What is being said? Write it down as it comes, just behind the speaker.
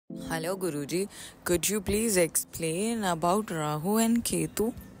Hello Guruji, could you please explain about Rahu and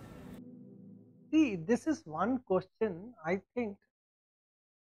Ketu? See, this is one question I think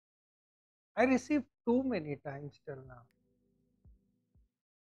I received too many times till now.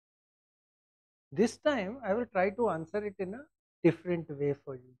 This time I will try to answer it in a different way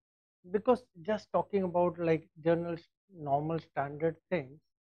for you because just talking about like normal standard things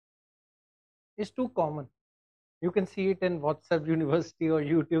is too common. You can see it in WhatsApp University or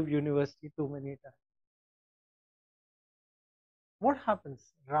YouTube University too many times. What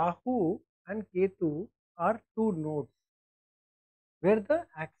happens? Rahu and Ketu are two nodes where the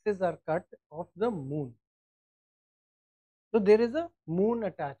axes are cut of the moon. So there is a moon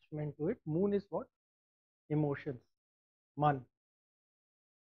attachment to it. Moon is what? Emotions, man.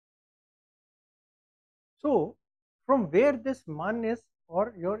 So from where this man is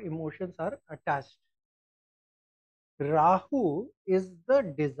or your emotions are attached, Rahu is the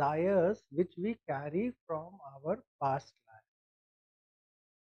desires which we carry from our past life,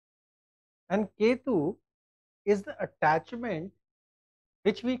 and Ketu is the attachment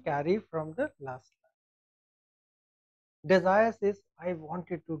which we carry from the last life. Desires is I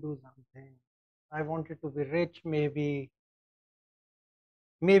wanted to do something, I wanted to be rich, maybe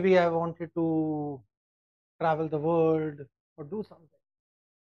I wanted to travel the world or do something.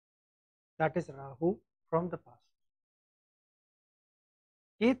 That is Rahu from the past.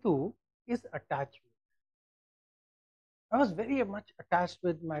 Ketu is attachment. I was very much attached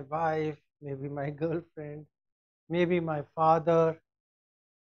with my wife, maybe my girlfriend, maybe my father.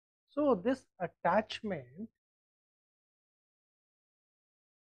 So, this attachment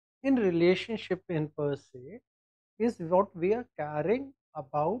in relationship in per se is what we are carrying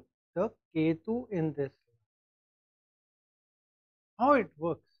about the Ketu in this. How it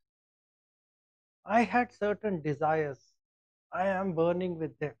works. I had certain desires. I am burning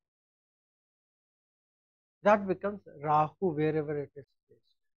with them. That becomes Rahu wherever it is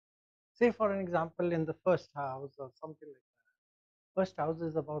placed. Say, for an example, in the first house or something like that. First house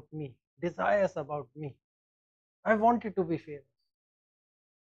is about me, desires about me. I wanted to be famous.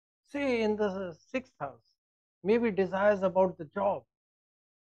 Say, in the sixth house, maybe desires about the job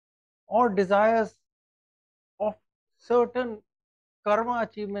or desires of certain karma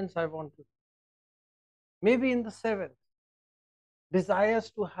achievements I want to. Maybe in the seventh,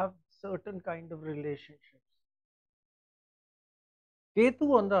 desires to have certain kind of relationships.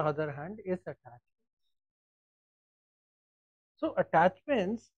 Ketu, on the other hand, is attachments. So,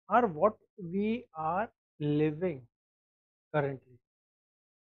 attachments are what we are living currently.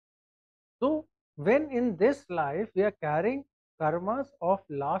 So, when in this life we are carrying karmas of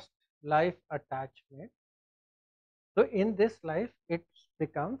last life attachment, so in this life it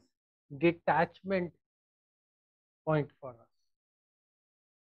becomes detachment point for us.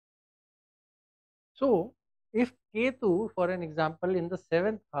 So, if Ketu, for an example, in the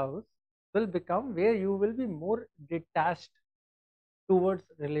seventh house will become where you will be more detached towards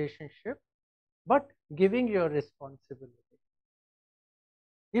relationship, but giving your responsibility.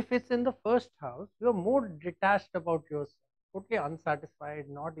 If it's in the first house, you're more detached about yourself, totally unsatisfied,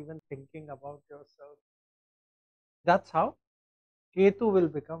 not even thinking about yourself. That's how Ketu will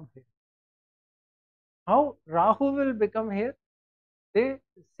become here. How Rahu will become here? The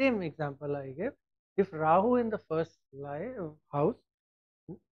same example I gave. If Rahu in the first house,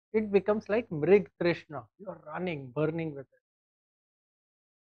 it becomes like Mrig Trishna. You are running, burning with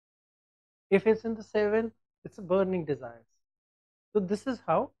it. If it's in the seventh, it's a burning desires. So this is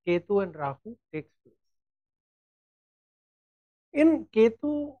how Ketu and Rahu takes place. In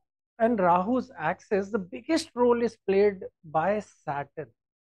Ketu and Rahu's axis, the biggest role is played by Saturn.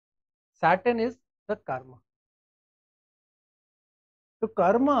 Saturn is the karma. So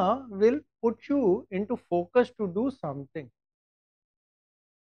karma will put you into focus to do something.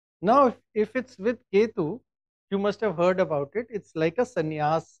 Now, if it's with Ketu, you must have heard about it. It's like a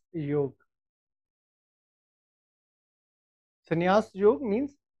sannyas yoga. Sannyas yoga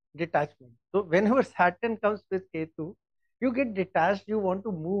means detachment. So whenever Saturn comes with Ketu, you get detached, you want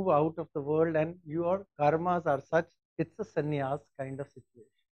to move out of the world, and your karmas are such, it's a sannyas kind of situation.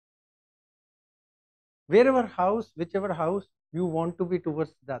 Wherever house, whichever house, you want to be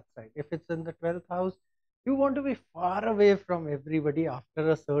towards that side. If it's in the 12th house, you want to be far away from everybody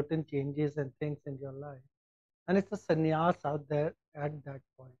after a certain changes and things in your life. And it's a sannyas out there at that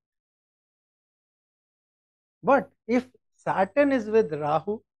point. But if Saturn is with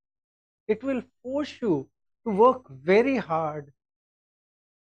Rahu, it will force you to work very hard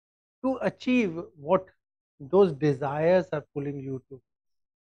to achieve what those desires are pulling you to.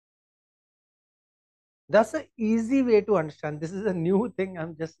 That's an easy way to understand. This is a new thing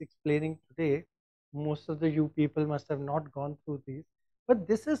I'm just explaining today. Most of the you people must have not gone through these. But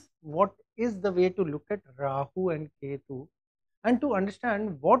this is what is the way to look at Rahu and Ketu and to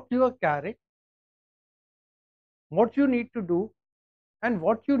understand what you are carrying, what you need to do, and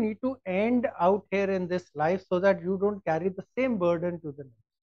what you need to end out here in this life so that you don't carry the same burden to the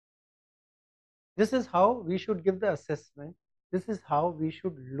next. This is how we should give the assessment. This is how we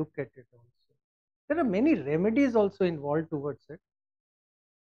should look at it also. There are many remedies also involved towards it,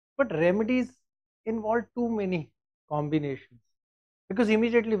 but remedies involve too many combinations. Because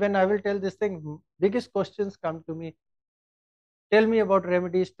immediately when I will tell this thing, biggest questions come to me. Tell me about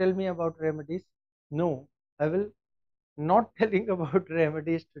remedies, tell me about remedies. No, I will not telling about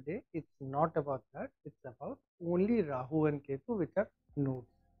remedies today. It's not about that. It's about only Rahu and Ketu, which are nodes.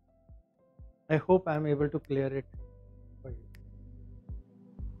 I hope I'm able to clear it.